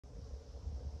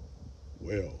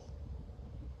Well,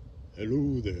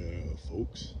 hello there,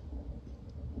 folks.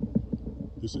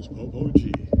 This is Pawpaw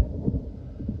G,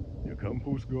 your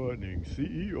compost gardening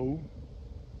CEO,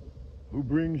 who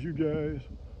brings you guys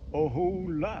a whole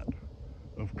lot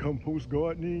of compost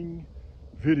gardening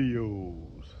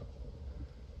videos.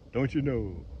 Don't you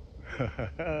know?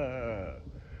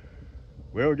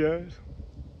 Well, guys,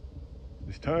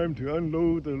 it's time to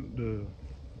unload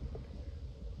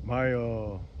my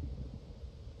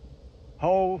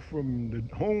haul from the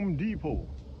Home Depot.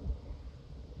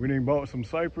 We done bought some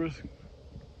cypress,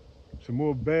 some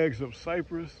more bags of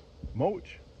cypress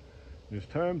mulch. It's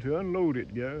time to unload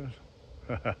it, guys.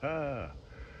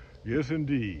 Yes,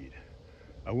 indeed.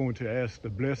 I want to ask the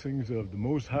blessings of the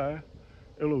Most High,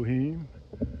 Elohim,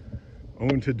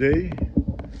 on today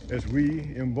as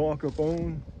we embark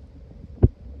upon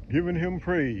giving him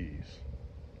praise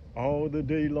all the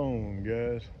day long,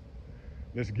 guys.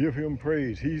 Let's give him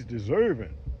praise. He's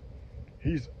deserving.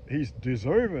 He's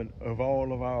deserving of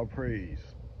all of our praise.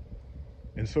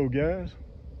 And so, guys,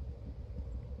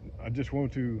 I just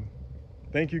want to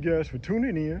thank you guys for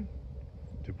tuning in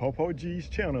to Pawpaw G's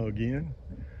channel again.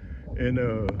 And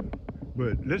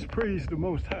but let's praise the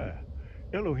Most High,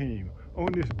 Elohim,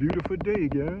 on this beautiful day,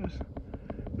 guys.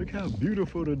 Look how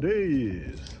beautiful the day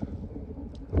is.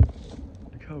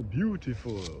 Look how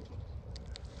beautiful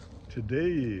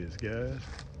today is, guys.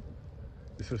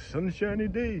 It's a sunshiny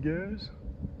day, guys.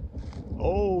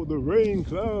 All the rain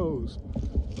clouds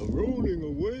are rolling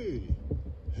away.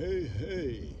 Hey,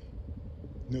 hey,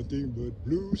 nothing but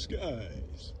blue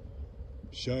skies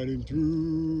shining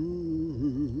through.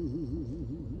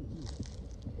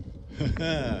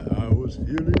 I was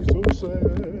feeling so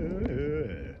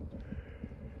sad.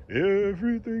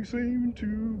 Everything seemed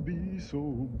to be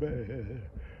so bad,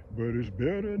 but it's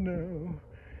better now.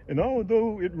 And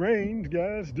although it rained,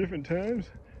 guys, different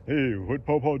times, hey, what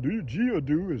Pawpaw G will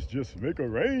do is just make a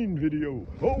rain video.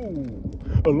 Oh,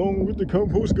 along with the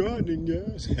compost gardening,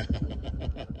 guys.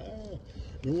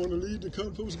 Don't want to leave the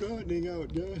compost gardening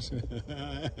out, guys.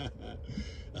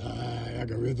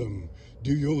 Algorithm,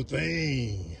 do your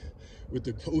thing with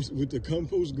the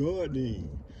compost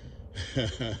gardening.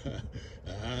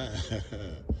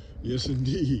 Yes,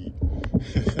 indeed.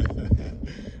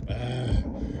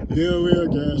 Yeah, well,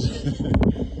 guys,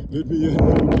 let me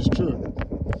unload this truck.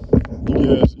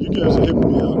 You guys are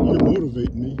helping me out. You're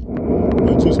motivating me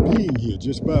by just being here,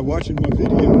 just by watching my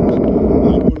videos.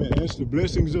 I want to ask the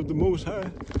blessings of the Most High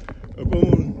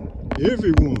upon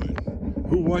everyone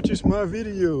who watches my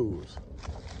videos.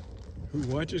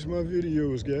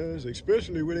 Guys,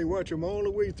 especially when they watch them all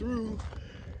the way through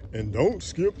and don't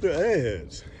skip the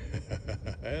ads,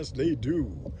 as they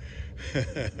do.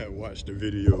 Watch the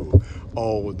video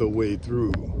all the way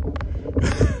through.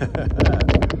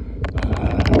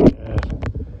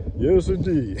 Yes,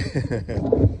 indeed.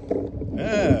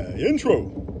 Intro.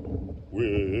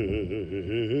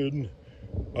 When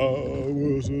I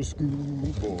was a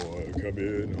schoolboy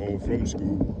coming home from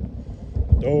school,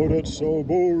 thought it saw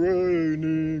bow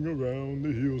raining around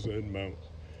the hills and mountains.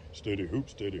 Steady hoop,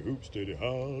 steady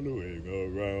hollowing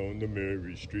around the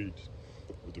merry streets.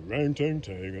 With a rang tang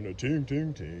tang and a ting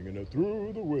ting ting and a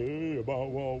through the way, a bow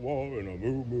wow wow and a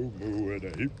moo moo moo and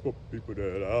a heap of people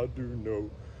that I do know.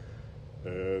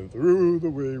 And through the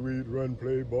way we'd run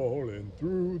play ball and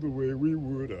through the way we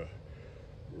would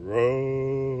run.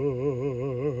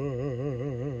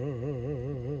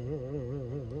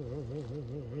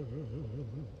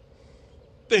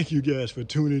 Thank you guys for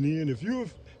tuning in. If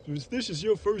this is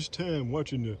your first time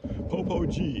watching the Pawpaw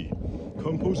G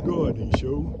Compost Gardening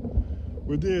Show,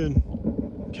 well then,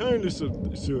 kindly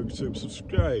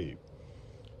subscribe.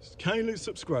 Kindly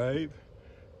subscribe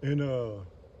and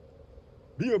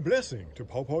be a blessing to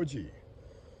Pawpaw G.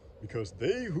 Because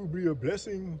they who be a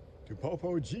blessing to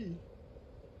Pawpaw G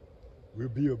will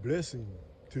be a blessing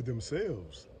to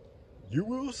themselves. You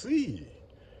will see.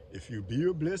 If you be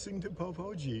a blessing to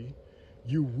Pawpaw G,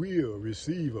 you will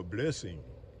receive a blessing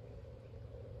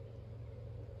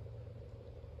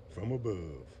from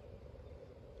above.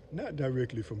 Not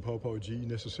directly from Pawpaw G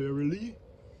necessarily,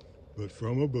 but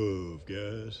from above,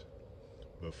 guys.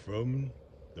 But from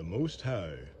the Most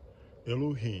High,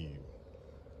 Elohim.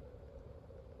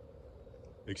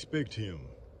 Expect him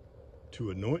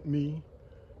to anoint me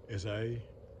as I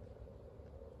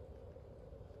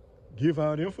give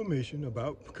out information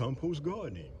about compost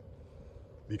gardening.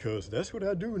 Because that's what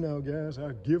I do now, guys.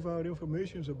 I give out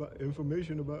information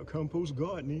about compost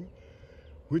gardening,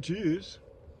 which is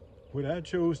what I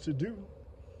chose to do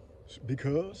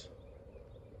because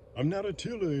I'm not a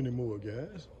tiller anymore,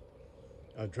 guys.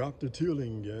 I dropped the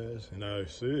tilling, guys, and I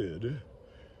said,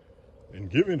 and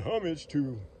giving homage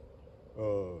to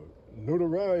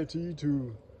notoriety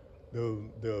to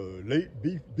the late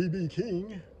B.B.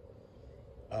 King,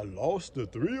 I lost the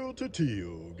thrill to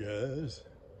till, guys.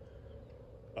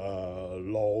 I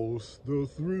lost the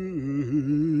thrill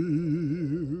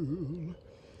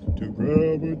to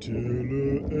grab a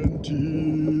tiller and till,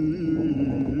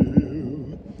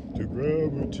 to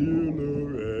grab a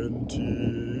tiller and till.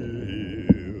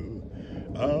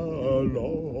 I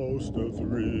lost the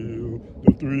thrill,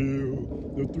 the thrill,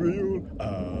 the thrill.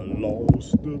 I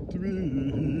lost the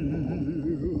thrill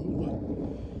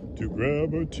to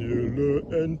grab a tiller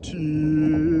and till,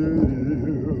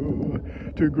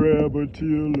 to grab a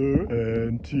tiller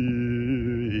and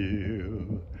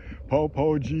till.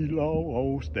 Paw G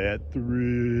lost that thrill.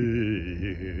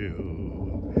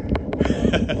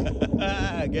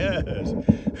 Guys,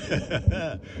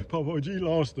 Paw G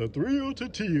lost the thrill to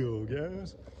till,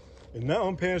 guys. And now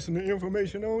I'm passing the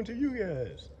information on to you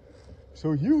guys,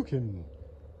 so you can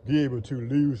be able to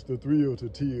lose the thrill to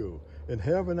till and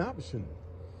have an option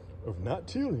of not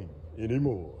tilling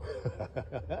anymore.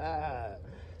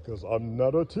 Because I'm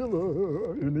not a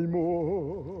tiller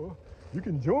anymore. You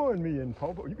can join me in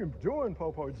you can join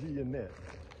Paw G in that.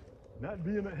 Not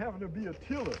having to be a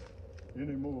tiller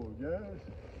anymore, guys.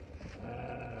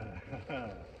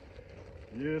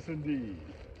 Yes, indeed.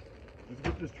 Let's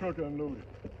get this truck unloaded.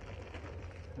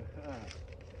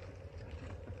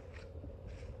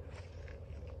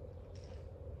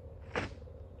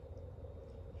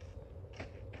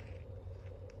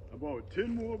 About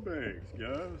 10 more bags,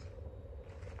 guys.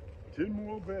 10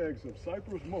 more bags of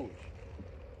cypress mulch.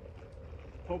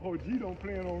 Paw G don't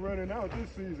plan on running out this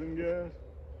season, guys.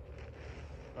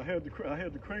 I had to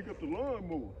crank up the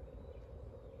lawnmower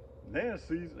last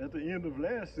season, at the end of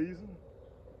last season,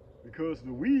 because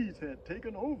the weeds had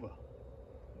taken over.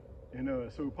 And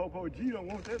so Paw G don't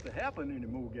want that to happen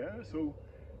anymore, guys. So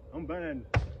I'm buying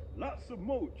lots of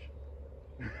mulch.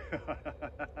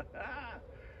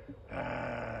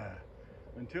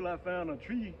 Until I found a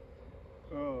tree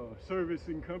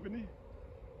servicing company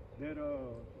that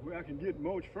where I can get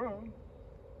mulch from.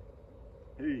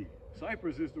 Hey,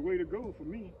 cypress is the way to go for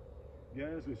me,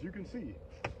 guys. As you can see,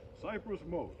 cypress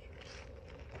mulch.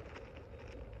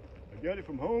 I got it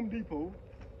from Home Depot.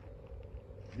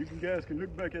 You guys can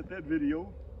look back at that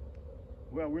video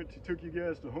where I took you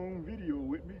guys to Home Video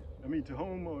with me. I mean to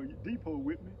Home Depot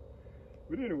with me.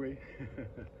 But anyway,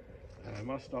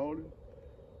 am I stalling?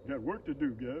 Got work to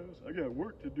do, guys. I got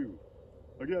work to do.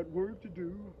 I got work to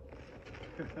do.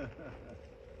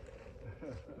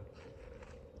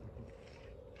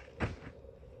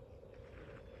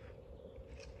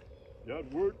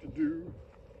 Got work to do.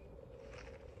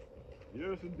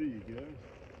 Yes, indeed, guys.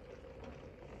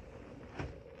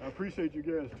 I appreciate you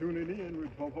guys tuning in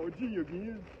with Paw G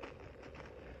again.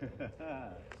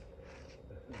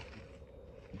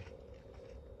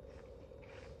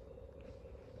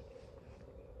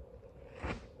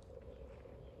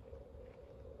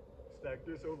 Stack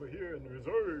this over here in the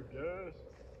reserve, guys.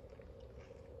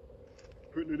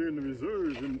 Putting it in the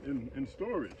reserve in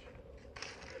storage.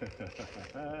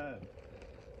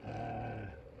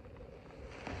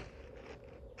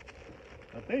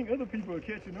 I think other people are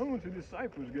catching on to this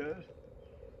cypress, guys.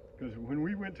 Because when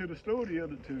we went to the store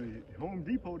to Home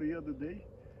Depot the other day,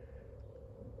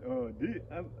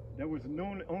 there was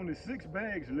only 6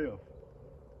 bags left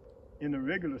in the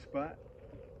regular spot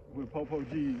where Paw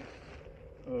G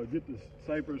get the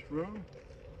cypress from.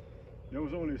 There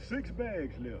was only 6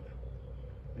 bags left,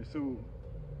 and so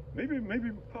maybe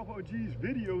Paw G's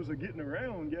videos are getting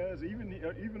around, guys,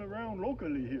 even around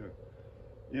locally here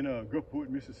in Gulfport,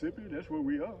 Mississippi. That's where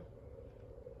we are.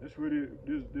 That's where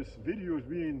this video is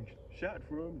being shot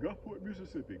from, Gulfport,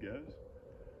 Mississippi, guys.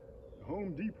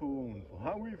 Home Depot on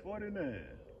Highway 49.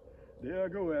 There I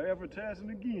go, advertising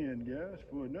again, guys,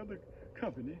 for another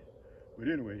company. But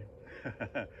anyway,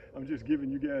 I'm just giving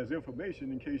you guys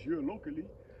information in case you're locally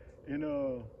and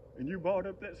you bought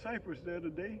up that cypress the other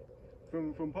day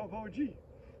from Paw G.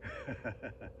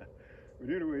 But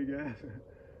anyway, guys,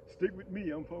 stick with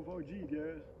me. I'm Paw G,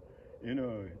 guys, and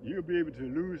you'll be able to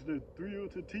lose the thrill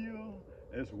to till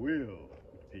as well.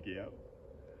 Pick it out.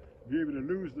 Be able to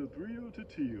lose the thrill to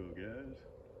till, guys.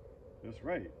 That's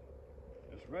right.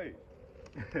 That's right.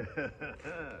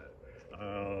 I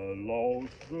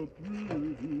lost the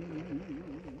thrill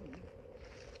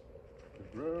to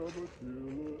grab a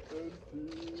tiller and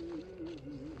till,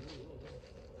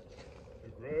 to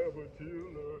grab a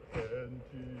tiller and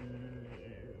till.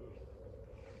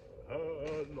 I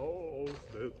lost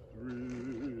the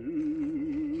thrill.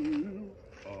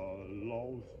 I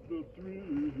lost the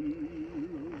thrill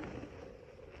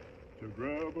to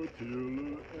grab a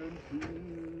tiller and till.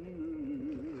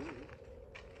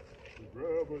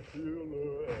 Grab a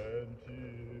tiller and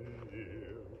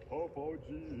till. Papa G,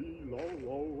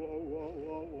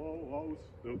 lost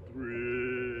the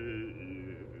thrill.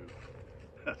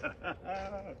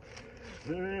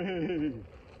 Hey,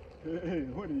 hey,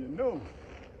 what do you know?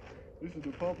 This is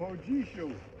the Papa G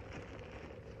show.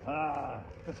 Ah.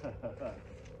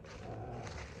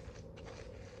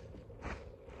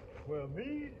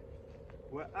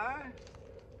 Well, I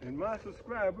and my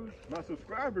subscribers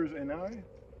and I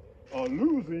are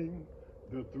losing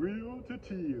the thrill to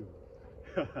till.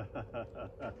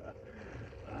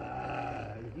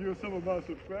 If you're some of my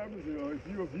subscribers, or if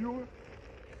you're a viewer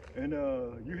and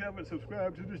you haven't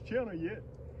subscribed to this channel yet,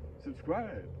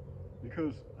 subscribe,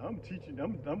 because I'm teaching,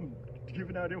 I'm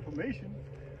giving out information,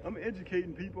 I'm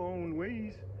educating people on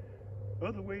ways,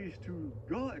 other ways to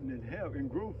garden and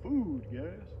grow food,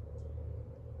 guys.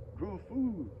 Grow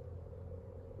food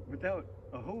without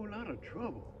a whole lot of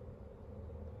trouble.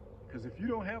 Because if you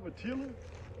don't have a tiller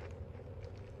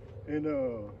and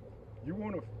you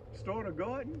want to start a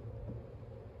garden,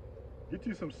 get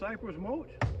you some cypress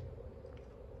mulch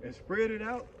and spread it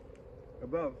out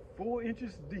about 4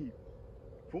 inches deep,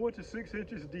 4 to 6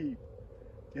 inches deep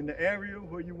in the area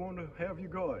where you want to have your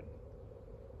garden.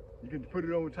 You can put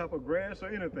it on top of grass or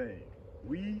anything,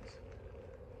 weeds.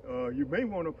 You may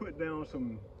want to put down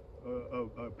some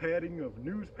a padding of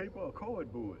newspaper or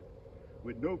cardboard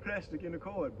with no plastic in the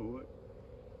cardboard,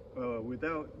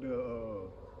 without the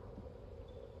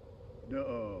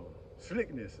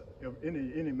slickness of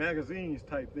any magazines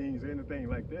type things or anything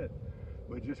like that.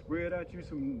 But just spread out you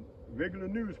some regular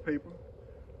newspaper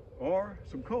or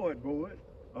some cardboard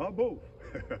or both.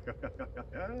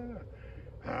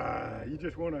 You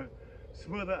just want to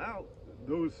smother out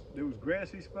those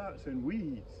grassy spots and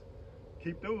weeds.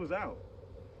 Keep those out,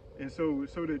 and so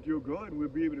that your garden will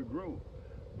be able to grow.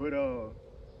 But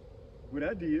what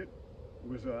I did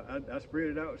was I spread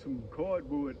it out some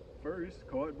cardboard first,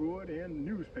 cardboard and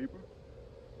newspaper,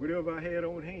 whatever I had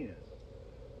on hand.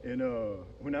 And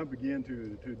when I began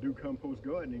to do compost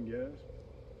gardening, guys.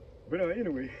 But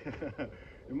anyway,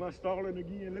 am I stalling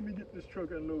again? Let me get this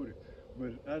truck unloaded.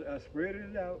 But I spread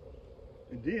it out,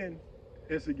 and then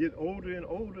as it get older and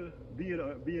older,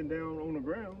 being down on the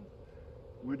ground,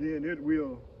 well then it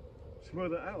will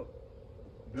smother out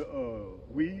the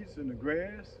weeds and the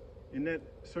grass in that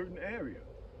certain area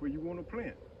where you want to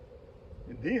plant.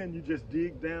 And then you just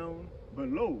dig down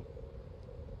below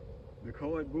the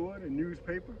cardboard and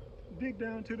newspaper, dig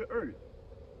down to the earth,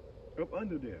 up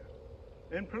under there,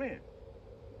 and plant.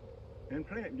 And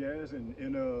plant, guys, and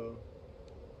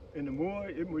the more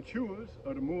it matures,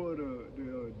 or the more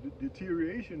the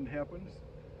deterioration happens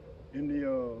in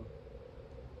the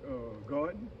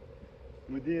garden,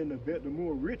 but then the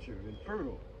more richer and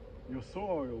fertile your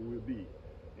soil will be.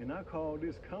 And I call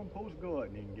this compost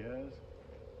gardening, guys.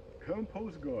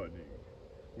 Compost gardening,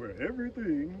 where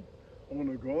everything on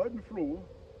the garden floor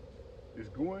is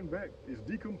going back, is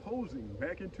decomposing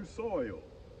back into soil.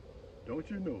 Don't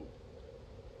you know?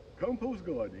 Compost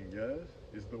gardening, guys,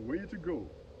 is the way to go.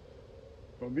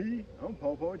 For me, I'm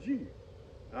Papa G.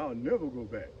 I'll never go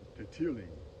back to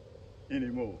tilling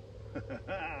anymore.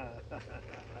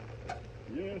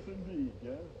 Yes, indeed,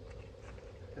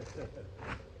 guys.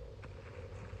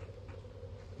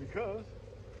 Because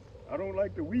I don't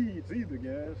like the weeds either,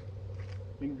 guys.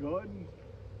 In garden,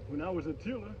 when I was a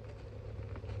tiller,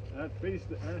 I'd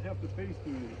have to face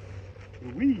the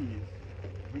weeds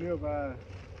whenever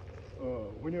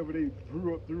they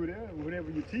grew up through there,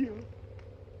 whenever you till.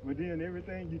 But then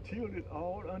everything, you tilled it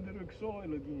all under the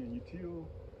soil again. You till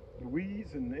the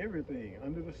weeds and everything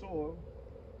under the soil.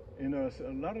 And a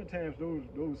lot of times those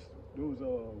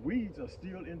weeds are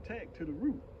still intact to the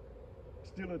root,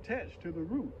 still attached to the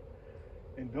root.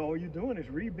 And all you're doing is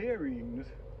reburying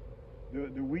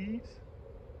the weeds,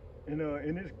 and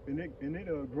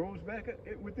it grows back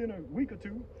within a week or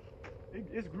two.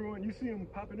 It's growing. You see them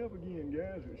popping up again,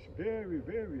 guys. It's very,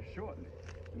 very shortly,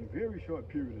 in a very short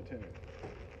period of time.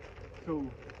 So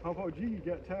Papa G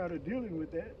got tired of dealing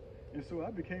with that, and so I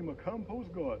became a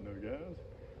compost gardener, guys,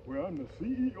 where I'm the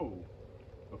CEO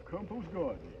of compost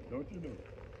gardening. Don't you know?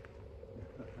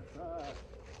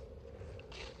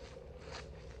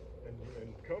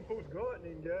 And compost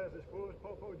gardening, guys, as far as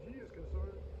Papa G is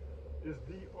concerned, is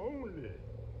the only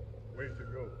way to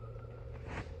go.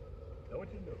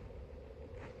 Don't you know?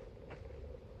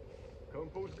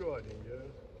 Compost gardening,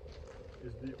 guys,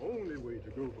 is the only way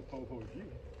to go for Papa G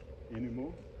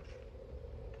anymore.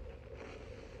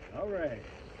 All right,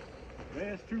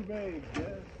 last 2 bags,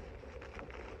 guys.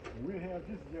 We'll have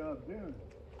this job done.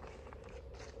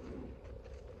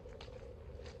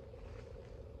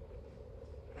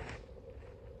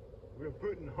 We're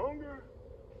putting hunger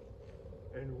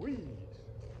and weeds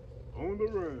on the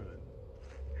run.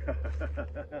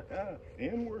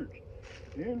 And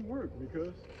work,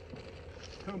 because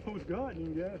compost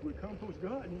gardening, guys, with compost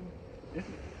gardening,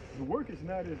 the work is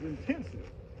not as intensive.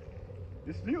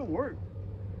 It's still work,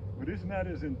 but it's not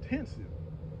as intensive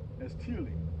as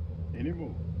tilling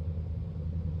anymore.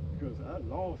 Because I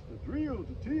lost the thrill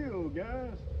to till,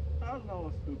 guys. I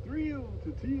lost the thrill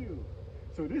to till.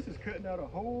 So this is cutting out a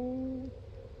whole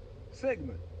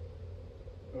segment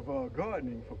of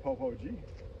gardening for Pawpaw G.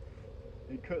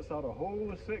 It cuts out a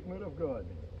whole segment of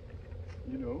gardening.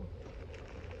 You know,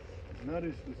 it's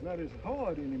not as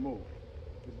hard anymore.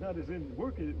 It's not as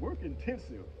work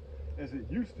intensive as it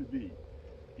used to be.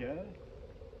 Guys,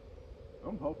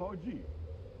 I'm Pawpaw G,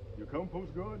 your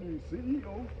compost gardening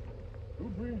CEO, who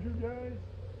brings you guys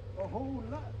a whole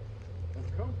lot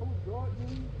of compost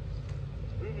gardening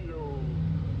videos.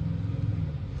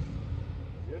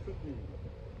 Yes, indeed.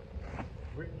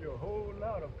 Bring you a whole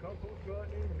lot of compost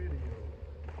gardening videos.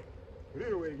 But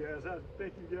anyway, guys, I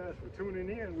thank you guys for tuning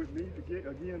in with me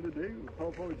again today with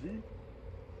Pawpaw G,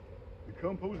 the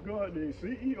compost gardening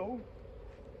CEO,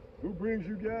 who brings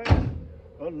you guys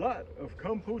a lot of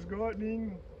compost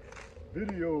gardening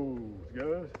videos,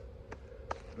 guys.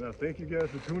 And I thank you guys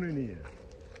for tuning in.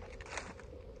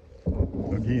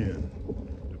 Again,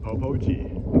 the Pawpaw G,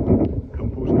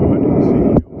 compost gardening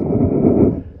CEO.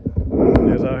 And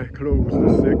as I close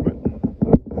this segment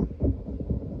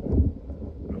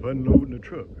of unloading the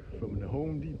truck from the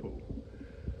Home Depot,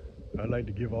 I'd like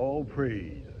to give all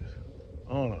praise,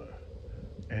 honor,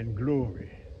 and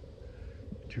glory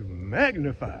to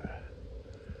magnify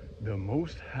the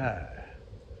Most High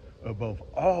above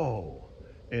all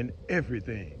and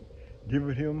everything,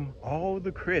 giving him all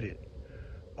the credit,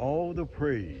 all the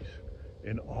praise,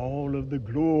 and all of the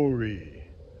glory.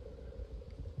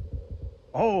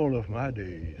 All of my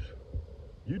days,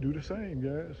 you do the same,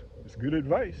 guys. It's good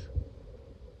advice.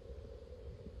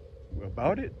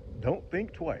 About it, don't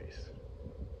think twice.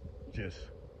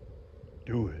 Just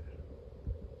do it.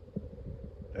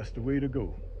 That's the way to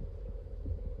go.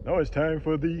 Now it's time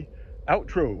for the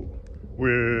outro.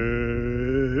 When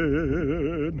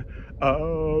I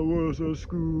was a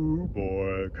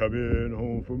schoolboy coming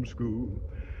home from school,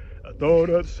 I thought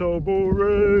I saw Bo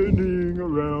raining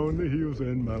around the hills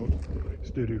and mountains.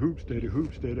 Steady hoop, steady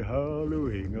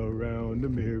hollowing around the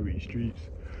merry streets,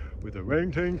 with a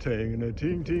ring ting tang and a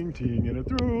ting ting ting and a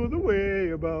through the way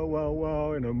a bow wow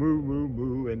wow and a moo moo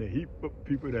moo and a heap of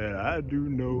people that I do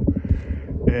know.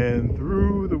 And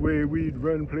through the way we'd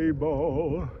run play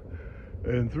ball,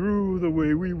 and through the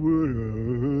way we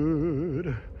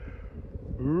would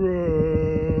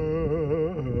run.